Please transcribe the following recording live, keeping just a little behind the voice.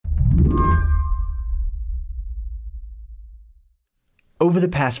Over the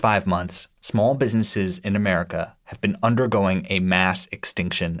past 5 months, small businesses in America have been undergoing a mass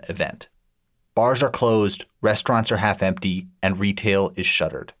extinction event. Bars are closed, restaurants are half empty, and retail is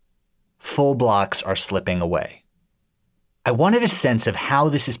shuttered. Full blocks are slipping away. I wanted a sense of how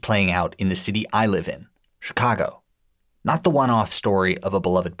this is playing out in the city I live in, Chicago. Not the one-off story of a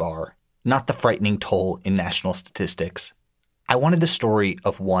beloved bar, not the frightening toll in national statistics. I wanted the story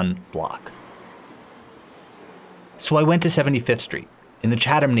of one block. So I went to 75th Street, in the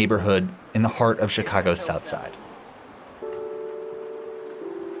Chatham neighborhood in the heart of Chicago's South Side.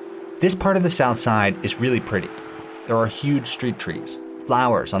 This part of the South Side is really pretty. There are huge street trees,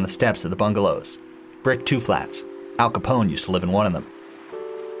 flowers on the steps of the bungalows, brick two-flats. Al Capone used to live in one of them.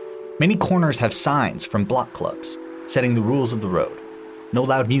 Many corners have signs from block clubs setting the rules of the road. No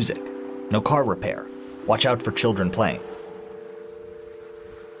loud music, no car repair, watch out for children playing.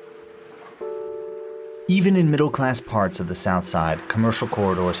 Even in middle-class parts of the South Side, commercial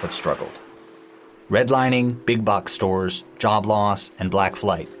corridors have struggled. Redlining, big box stores, job loss, and black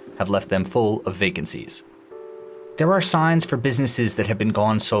flight have left them full of vacancies. There are signs for businesses that have been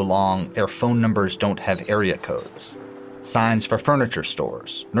gone so long their phone numbers don't have area codes. Signs for furniture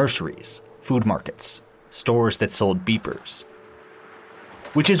stores, nurseries, food markets, stores that sold beepers.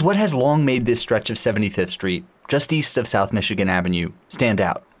 Which is what has long made this stretch of 75th Street, just east of South Michigan Avenue, stand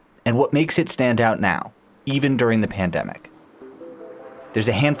out, and what makes it stand out now, even during the pandemic. There's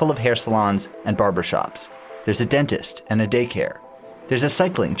a handful of hair salons and barbershops. There's a dentist and a daycare. There's a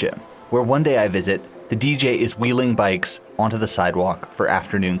cycling gym, where one day I visit, the DJ is wheeling bikes onto the sidewalk for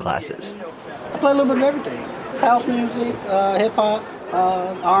afternoon classes. I play a little bit of everything. House music, hip-hop,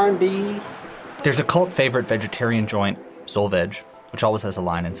 R&B. There's a cult favorite vegetarian joint, Soul Veg, which always has a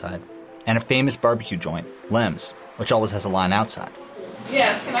line inside, and a famous barbecue joint, Lem's, which always has a line outside.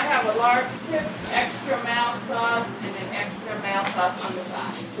 Yes, can I have a large tip, extra mild sauce, and then extra mild sauce on the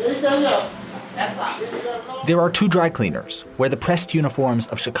side? There you go. That's all. There are 2 dry cleaners, where the pressed uniforms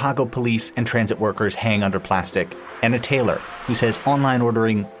of Chicago police and transit workers hang under plastic, and a tailor who says online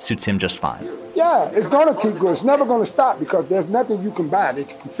ordering suits him just fine. Yeah, it's going to keep going. It's never going to stop because there's nothing you can buy that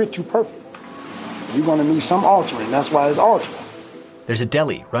can fit you perfect. You're going to need some altering. That's why it's altering. There's a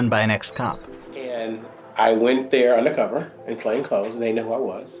deli run by an ex-cop. And I went there undercover in plain clothes, and they knew who I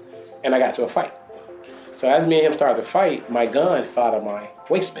was. And I got to a fight. So as me and him started to fight, my gun fell out of my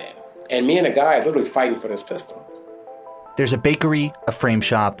waistband. And me and the guy are literally fighting for this pistol. There's a bakery, a frame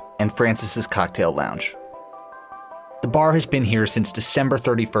shop, and Francis's Cocktail Lounge. The bar has been here since December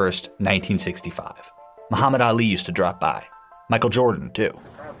 31st, 1965. Muhammad Ali used to drop by. Michael Jordan, too.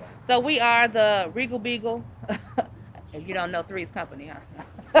 So we are the Regal Beagle. If you don't know Three's Company, huh?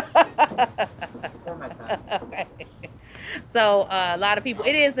 Okay. So a lot of people,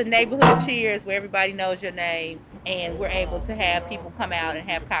 it is the neighborhood cheers where everybody knows your name, and we're able to have people come out and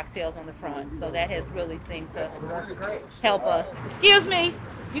have cocktails on the front. So that has really seemed to help us. Excuse me,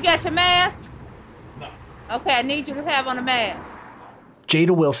 you got your mask? No. Okay, I need you to have on a mask.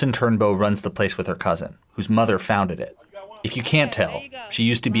 Jada Wilson Turnbow runs the place with her cousin, whose mother founded it. If you can't tell, she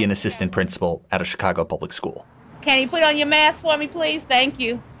used to be an assistant principal at a Chicago public school. Can you put on your mask for me, please? Thank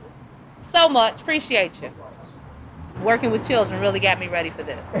you so much. Appreciate you. Working with children really got me ready for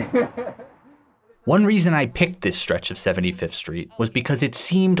this. One reason I picked this stretch of 75th Street was because it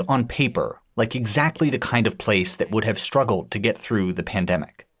seemed on paper like exactly the kind of place that would have struggled to get through the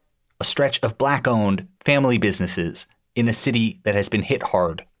pandemic. A stretch of Black-owned family businesses in a city that has been hit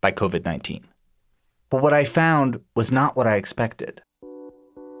hard by COVID-19. But what I found was not what I expected.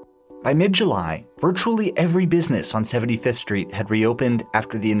 By mid-July, virtually every business on 75th Street had reopened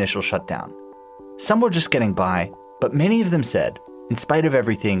after the initial shutdown. Some were just getting by, but many of them said, in spite of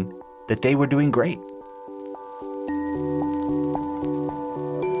everything, that they were doing great.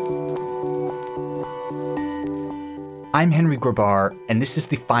 I'm Henry Grabar, and this is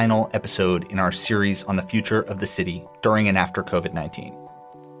the final episode in our series on the future of the city during and after COVID-19.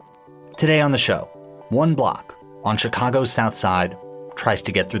 Today on the show, one block on Chicago's South Side tries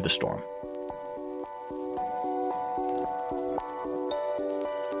to get through the storm.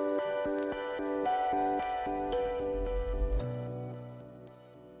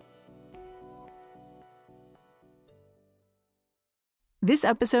 This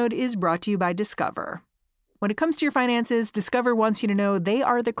episode is brought to you by Discover. When it comes to your finances, Discover wants you to know they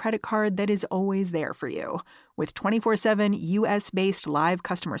are the credit card that is always there for you. With 24/7 U.S.-based live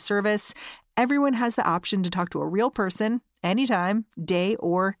customer service, everyone has the option to talk to a real person anytime, day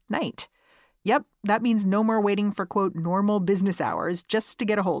or night. Yep, that means no more waiting for, quote, normal business hours just to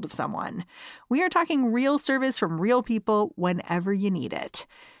get a hold of someone. We are talking real service from real people whenever you need it.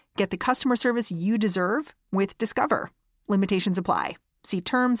 Get the customer service you deserve with Discover. Limitations apply. See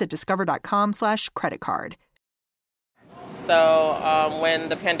terms at discover.com/creditcard. So when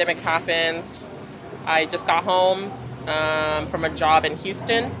the pandemic happened, I just got home from a job in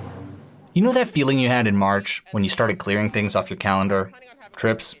Houston. You know that feeling you had in March when you started clearing things off your calendar?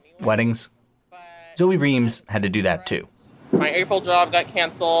 Trips, weddings? Zoe Reams had to do that too. My April job got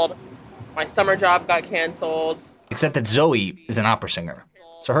canceled. My summer job got canceled. Except that Zoe is an opera singer,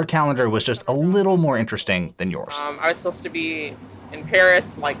 so her calendar was just a little more interesting than yours. I was supposed to be in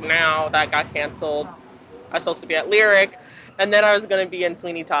Paris, like now, that got canceled. I was supposed to be at Lyric, and then I was going to be in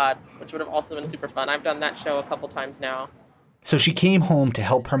Sweeney Todd, which would have also been super fun. I've done that show a couple times now. So she came home to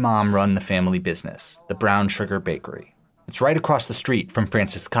help her mom run the family business, the Brown Sugar Bakery. It's right across the street from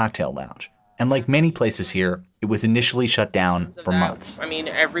Francis Cocktail Lounge. And like many places here, it was initially shut down for months. I mean,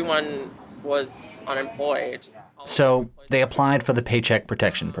 everyone was unemployed. So they applied for the Paycheck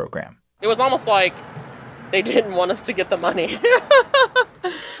Protection Program. It was almost like they didn't want us to get the money.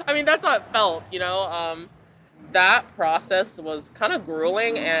 I mean, that's how it felt, you know. That process was kind of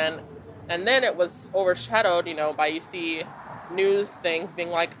grueling, and then it was overshadowed, you know, by you see news things being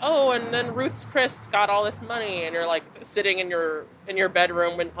like, oh, and then Ruth's Chris got all this money, and you're like sitting in your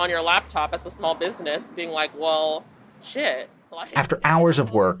bedroom on your laptop as a small business being like, well, shit. After hours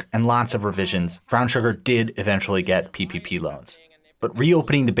of work and lots of revisions, Brown Sugar did eventually get PPP loans. But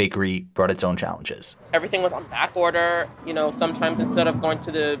reopening the bakery brought its own challenges. Everything was on back order. You know, sometimes instead of going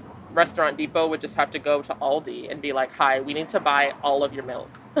to the Restaurant Depot, we'd just have to go to Aldi and be like, hi, we need to buy all of your milk.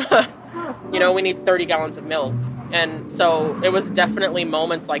 You know, we need 30 gallons of milk. And so it was definitely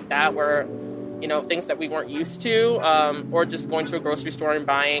moments like that where, you know, things that we weren't used to, or just going to a grocery store and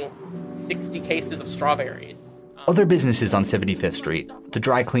buying 60 cases of strawberries. Other businesses on 75th Street, the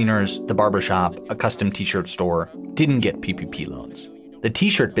dry cleaners, the barbershop, a custom t-shirt store, didn't get PPP loans. The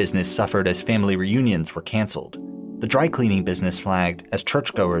t-shirt business suffered as family reunions were canceled. The dry cleaning business flagged as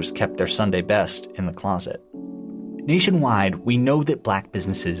churchgoers kept their Sunday best in the closet. Nationwide, we know that black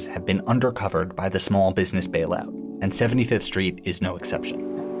businesses have been undercovered by the small business bailout, and 75th Street is no exception.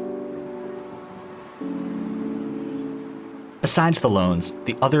 Besides the loans,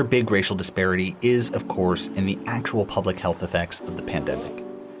 the other big racial disparity is, of course, in the actual public health effects of the pandemic.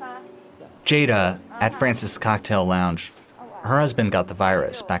 Jada, at Francis Cocktail Lounge, her husband got the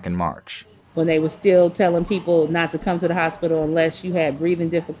virus back in March. When they were still telling people not to come to the hospital unless you had breathing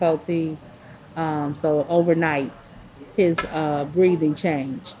difficulty. So overnight, his breathing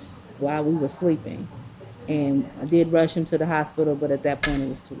changed while we were sleeping. And I did rush him to the hospital, but at that point it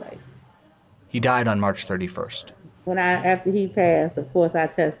was too late. He died on March 31st. After he passed, of course, I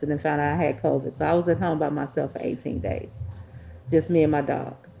tested and found out I had COVID. So I was at home by myself for 18 days, just me and my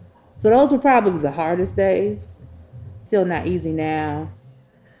dog. So those were probably the hardest days. Still not easy now.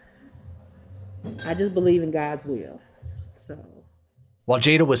 I just believe in God's will. So, while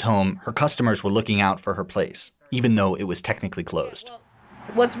Jada was home, her customers were looking out for her place, even though it was technically closed.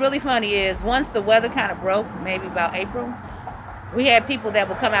 What's really funny is once the weather kind of broke, maybe about April, we had people that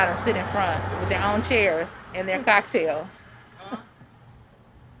would come out and sit in front with their own chairs and their cocktails.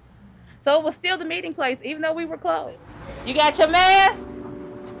 So it was still the meeting place, even though we were closed. You got your mask?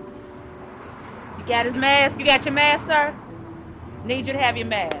 You got his mask? You got your mask, sir? Need you to have your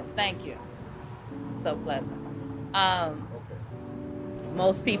mask. Thank you. So pleasant.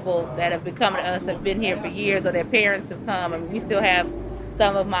 Most people that have been coming to us have been here for years, or their parents have come. I mean, we still have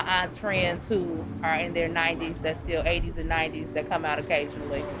some of my aunt's friends who are in their 90s, that's still 80s and 90s, that come out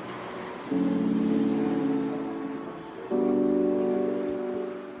occasionally.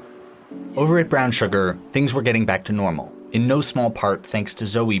 Over at Brown Sugar, things were getting back to normal, in no small part thanks to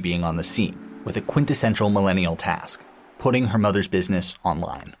Zoe being on the scene with a quintessential millennial task, putting her mother's business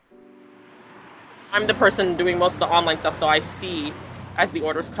online. I'm the person doing most of the online stuff, so I see as the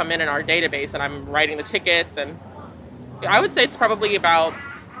orders come in our database, and I'm writing the tickets, and I would say it's probably about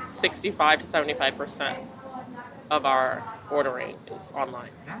 65 to 75% of our ordering is online.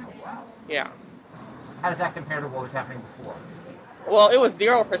 Yeah. How does that compare to what was happening before? Well, it was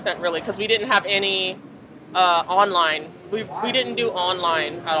 0% really, because we didn't have any online. We didn't do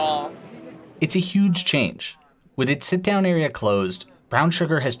online at all. It's a huge change. With its sit-down area closed, Brown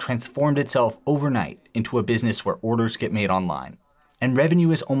Sugar has transformed itself overnight into a business where orders get made online, and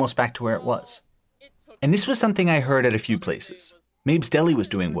revenue is almost back to where it was. And this was something I heard at a few places. Mabe's Deli was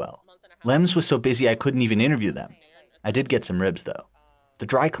doing well. Lem's was so busy I couldn't even interview them. I did get some ribs, though. The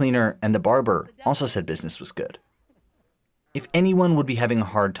dry cleaner and the barber also said business was good. If anyone would be having a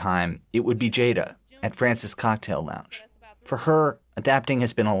hard time, it would be Jada at Francis Cocktail Lounge. For her, adapting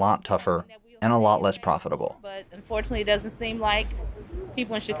has been a lot tougher and a lot less profitable. But unfortunately, it doesn't seem like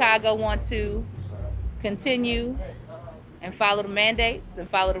people in Chicago want to continue and follow the mandates and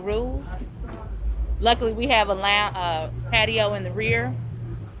follow the rules. Luckily, we have a patio in the rear,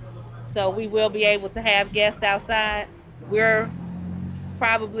 so we will be able to have guests outside. We're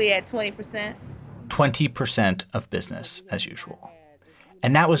probably at 20%. 20% of business as usual.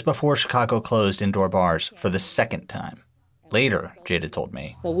 And that was before Chicago closed indoor bars for the second time. Later, Jada told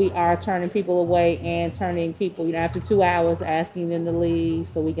me. So we are turning people away and turning people, after 2 hours, asking them to leave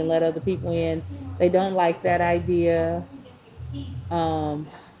so we can let other people in. They don't like that idea.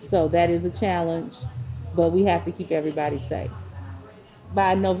 So that is a challenge, but we have to keep everybody safe.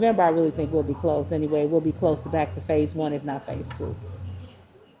 By November, I really think we'll be closed anyway. We'll be close to back to phase 1, if not phase 2.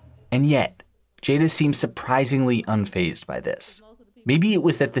 And yet, Jada seems surprisingly unfazed by this. Maybe it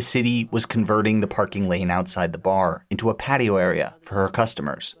was that the city was converting the parking lane outside the bar into a patio area for her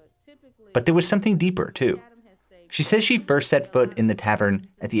customers. But there was something deeper, too. She says she first set foot in the tavern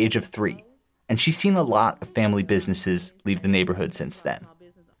at the age of 3, and she's seen a lot of family businesses leave the neighborhood since then.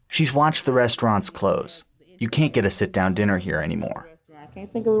 She's watched the restaurants close. You can't get a sit-down dinner here anymore. I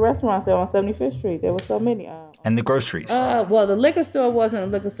can't think of restaurants there on 75th Street. There were so many. And the groceries. Well, the liquor store wasn't a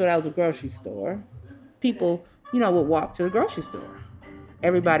liquor store. That was a grocery store. People, would walk to the grocery store.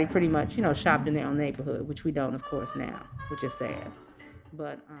 Everybody pretty much, shopped in their own neighborhood, which we don't, of course, now, which is sad.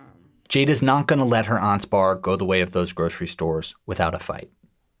 But Jada's not going to let her aunt's bar go the way of those grocery stores without a fight.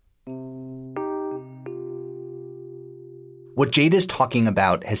 What Jada's talking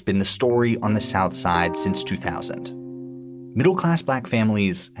about has been the story on the South Side since 2000. Middle-class Black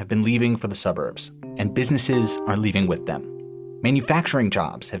families have been leaving for the suburbs, and businesses are leaving with them. Manufacturing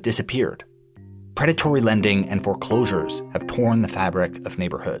jobs have disappeared. Predatory lending and foreclosures have torn the fabric of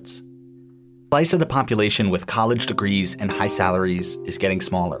neighborhoods. The slice of the population with college degrees and high salaries is getting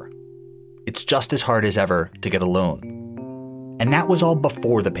smaller. It's just as hard as ever to get a loan. And that was all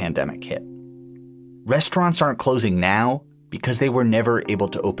before the pandemic hit. Restaurants aren't closing now because they were never able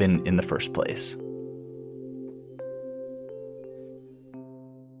to open in the first place.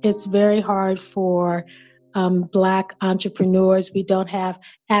 It's very hard for Black entrepreneurs. We don't have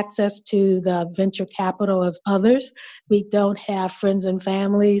access to the venture capital of others. We don't have friends and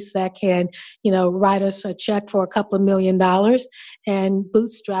families that can, write us a check for a couple of $1 million. And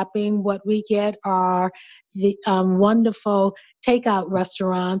bootstrapping, what we get are the wonderful takeout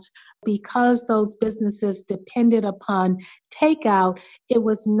restaurants. Because those businesses depended upon takeout, it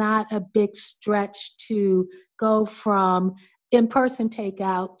was not a big stretch to go from in-person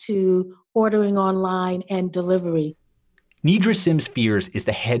takeout to ordering online and delivery. Nidra Sims Fears is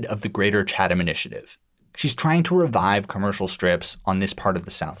the head of the Greater Chatham Initiative. She's trying to revive commercial strips on this part of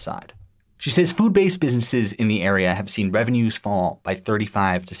the South Side. She says food-based businesses in the area have seen revenues fall by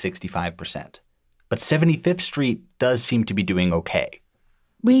 35 to 65%. But 75th Street does seem to be doing okay.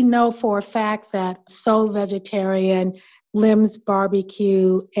 We know for a fact that Soul Vegetarian, Lim's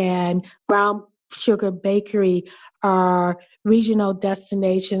Barbecue, and Brown Sugar Bakery are regional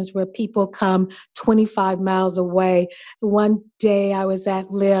destinations where people come 25 miles away. One day I was at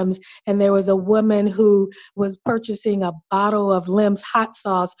Lim's and there was a woman who was purchasing a bottle of Lim's hot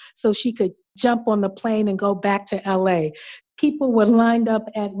sauce so she could jump on the plane and go back to LA. People were lined up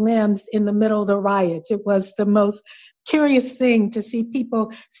at Lim's in the middle of the riots. It was the most curious thing to see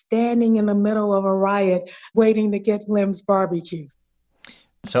people standing in the middle of a riot waiting to get Lim's Barbecue.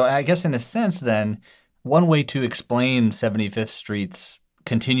 So I guess in a sense then, one way to explain 75th Street's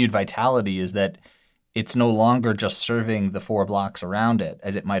continued vitality is that it's no longer just serving the 4 blocks around it,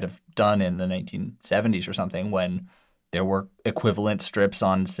 as it might have done in the 1970s or something, when there were equivalent strips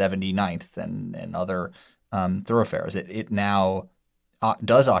on 79th and other thoroughfares. It now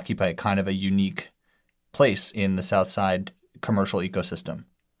does occupy kind of a unique place in the South Side commercial ecosystem.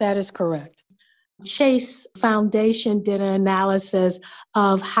 That is correct. Chase Foundation did an analysis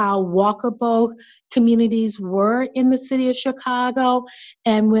of how walkable communities were in the city of Chicago.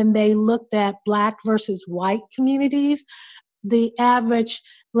 And when they looked at Black versus white communities, the average,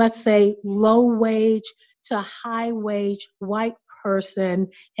 let's say, low wage to high wage white person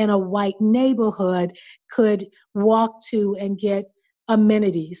in a white neighborhood could walk to and get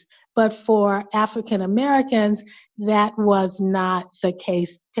amenities. But for African Americans, that was not the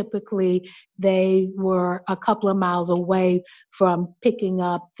case. Typically, they were a couple of miles away from picking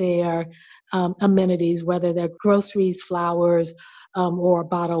up their amenities, whether they're groceries, flowers, or a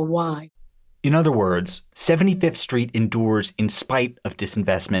bottle of wine. In other words, 75th Street endures in spite of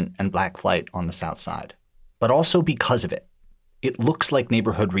disinvestment and Black flight on the South Side, but also because of it. It looks like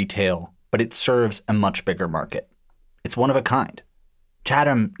neighborhood retail, but it serves a much bigger market. It's one of a kind.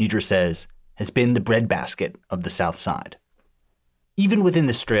 Chatham, Nidra says, has been the breadbasket of the South Side. Even within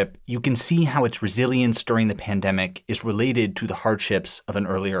the Strip, you can see how its resilience during the pandemic is related to the hardships of an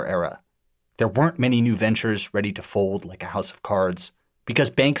earlier era. There weren't many new ventures ready to fold like a house of cards, because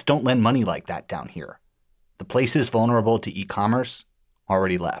banks don't lend money like that down here. The places vulnerable to e-commerce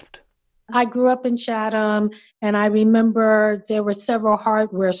already left. I grew up in Chatham, and I remember there were several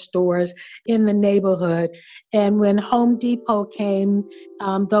hardware stores in the neighborhood. And when Home Depot came,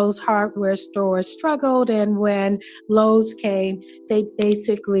 those hardware stores struggled. And when Lowe's came, they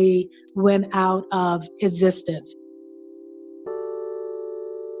basically went out of existence.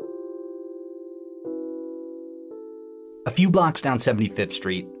 A few blocks down 75th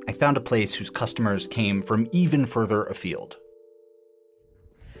Street, I found a place whose customers came from even further afield.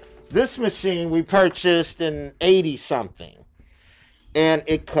 This machine we purchased in 80-something, and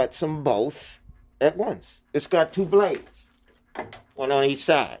it cuts them both at once. It's got two blades, one on each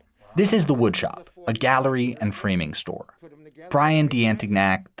side. This is the Woodshop, a gallery and framing store. Brian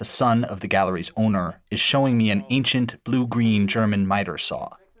D'Antignac, the son of the gallery's owner, is showing me an ancient blue-green German miter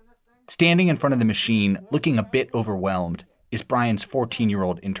saw. Standing in front of the machine, looking a bit overwhelmed, is Brian's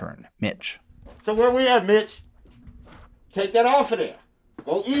 14-year-old intern, Mitch. So where we at, Mitch? Take that off of there.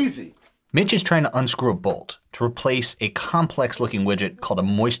 Go easy. Mitch is trying to unscrew a bolt to replace a complex-looking widget called a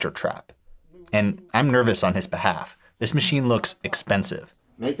moisture trap. And I'm nervous on his behalf. This machine looks expensive.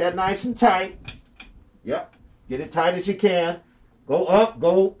 Make that nice and tight. Yep. Get it tight as you can. Go up,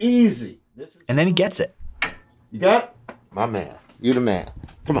 go easy. And then he gets it. You got it? My man. You the man.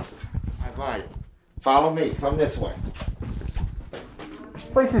 Come on. I buy you. Follow me. Come this way. This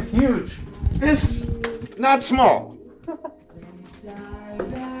place is huge. It's not small.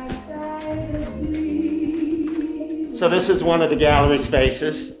 So this is one of the gallery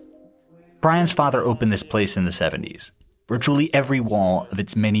spaces. Brian's father opened this place in the 70s. Virtually every wall of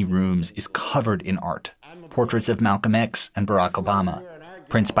its many rooms is covered in art. Portraits of Malcolm X and Barack Obama.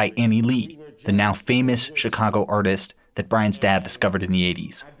 Prints by Annie Lee, the now famous Chicago artist that Brian's dad discovered in the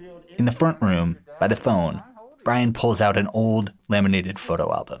 80s. In the front room, by the phone, Brian pulls out an old laminated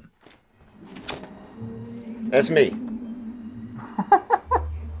photo album. That's me.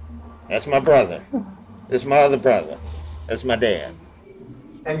 That's my brother. This is my other brother. That's my dad.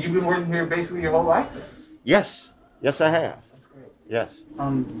 And you've been working here basically your whole life? Yes. Yes, I have. Yes.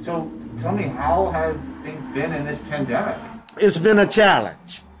 So tell me, how have things been in this pandemic? It's been a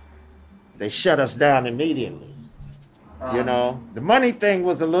challenge. They shut us down immediately. You know, the money thing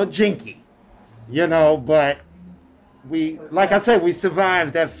was a little jinky, you know, but we, like I said, we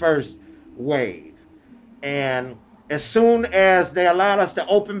survived that first wave. And as soon as they allowed us to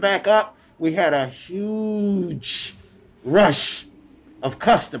open back up, we had a huge rush of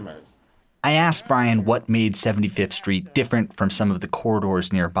customers. I asked Brian what made 75th Street different from some of the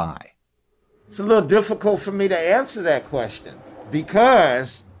corridors nearby. It's a little difficult for me to answer that question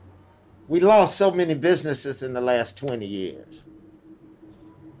because we lost so many businesses in the last 20 years.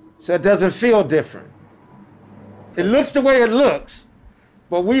 So it doesn't feel different. It looks the way it looks,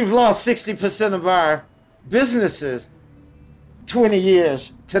 but we've lost 60% of our businesses 20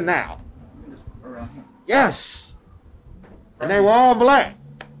 years to now. Yes. And they were all black.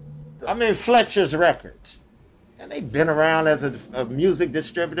 I mean, Fletcher's Records. And they've been around as a music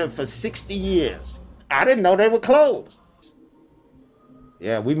distributor for 60 years. I didn't know they were closed.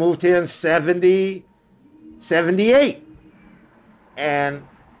 Yeah, we moved here in 78. And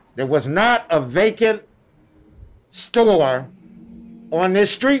there was not a vacant store on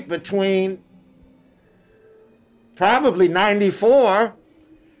this street between probably 94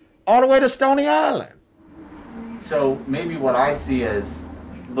 all the way to Stony Island. So maybe what I see is,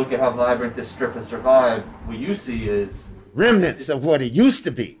 look at how vibrant this strip has survived. What you see is remnants of what it used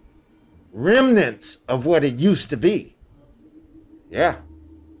to be. Remnants of what it used to be. Yeah.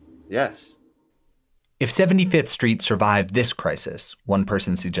 Yes. If 75th Street survived this crisis, one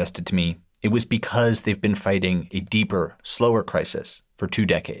person suggested to me, it was because they've been fighting a deeper, slower crisis for 2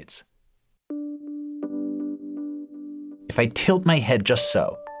 decades. If I tilt my head just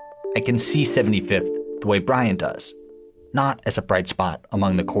so, I can see 75th the way Brian does, not as a bright spot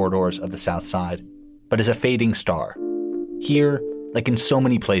among the corridors of the South Side, but as a fading star. Here, like in so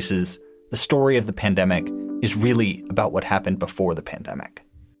many places, the story of the pandemic is really about what happened before the pandemic.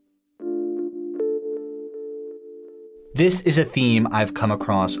 This is a theme I've come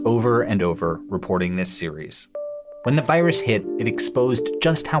across over and over reporting this series. When the virus hit, it exposed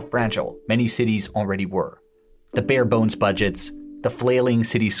just how fragile many cities already were. The bare bones budgets, the flailing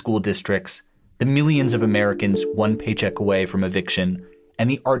city school districts, the millions of Americans one paycheck away from eviction, and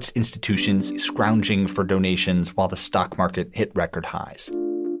the arts institutions scrounging for donations while the stock market hit record highs.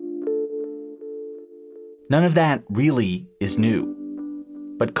 None of that really is new.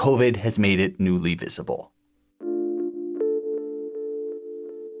 but COVID has made it newly visible.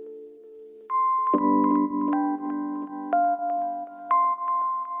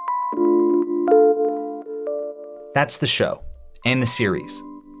 That's the show and the series.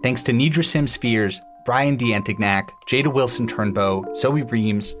 Thanks to Nidra Sims-Fears, Brian D'Antignac, Jada Wilson-Turnbow, Zoe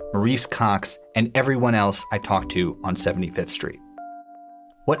Reams, Maurice Cox, and everyone else I talked to on 75th Street.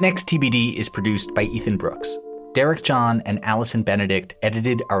 What Next TBD is produced by Ethan Brooks. Derek John and Allison Benedict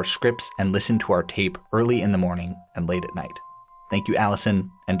edited our scripts and listened to our tape early in the morning and late at night. Thank you,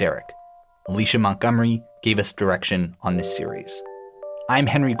 Allison and Derek. Alicia Montgomery gave us direction on this series. I'm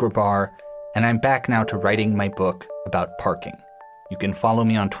Henry Grabar, and I'm back now to writing my book about parking. You can follow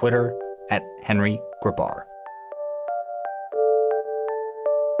me on Twitter at Henry Grabar.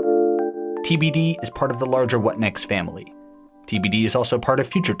 TBD is part of the larger What Next family. TBD is also part of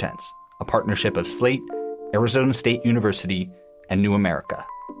Future Tense, a partnership of Slate, Arizona State University, and New America.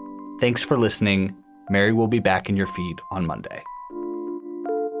 Thanks for listening. Mary will be back in your feed on Monday.